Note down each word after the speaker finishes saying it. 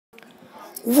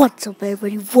What's up,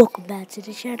 everybody? Welcome back to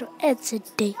the channel. And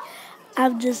today,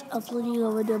 I'm just uploading a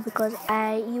video because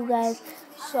you guys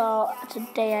saw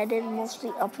today. I didn't mostly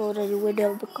upload a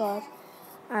video because,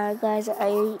 guys,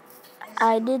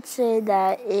 I did say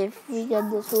that if we get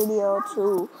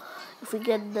if we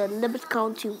get the limit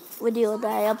counting video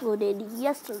that I uploaded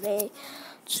yesterday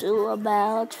to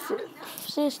about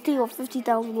 60 or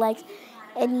 50,000 likes,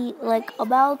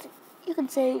 you can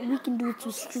say we can do it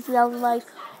to 60,000 likes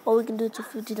or we can do it to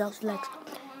 50,000 likes.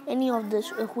 Any of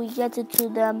this, if we get it to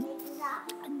them,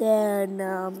 then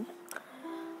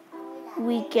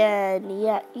we can,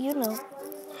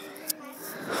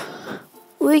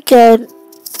 we can.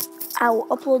 I'll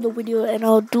upload the video and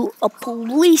I'll do a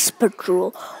police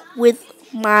patrol with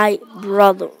my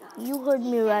brother. You heard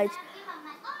me right.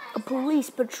 A police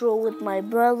patrol with my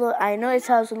brother. I know it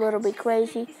sounds a little bit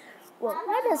crazy. Well,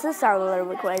 why does this sound a little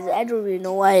bit crazy? I don't really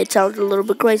know why it sounds a little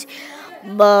bit crazy.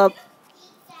 But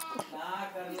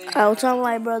I'll tell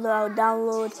my brother I'll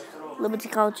download Liberty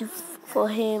County for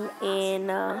him in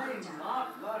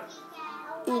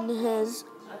his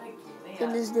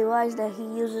device that he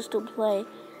uses to play.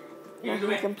 And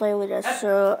he can play with us.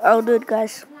 So I'll do it,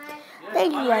 guys.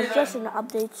 Thank you guys. Just an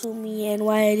update to me and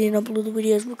why I didn't upload the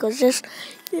videos, because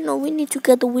we need to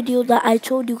get the video that I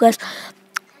told you guys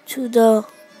to the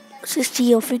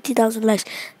 60 or 50,000 likes.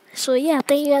 So yeah,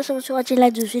 thank you guys so much for watching.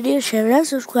 Like this video, share and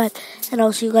subscribe, and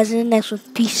I'll see you guys in the next one.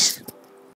 Peace.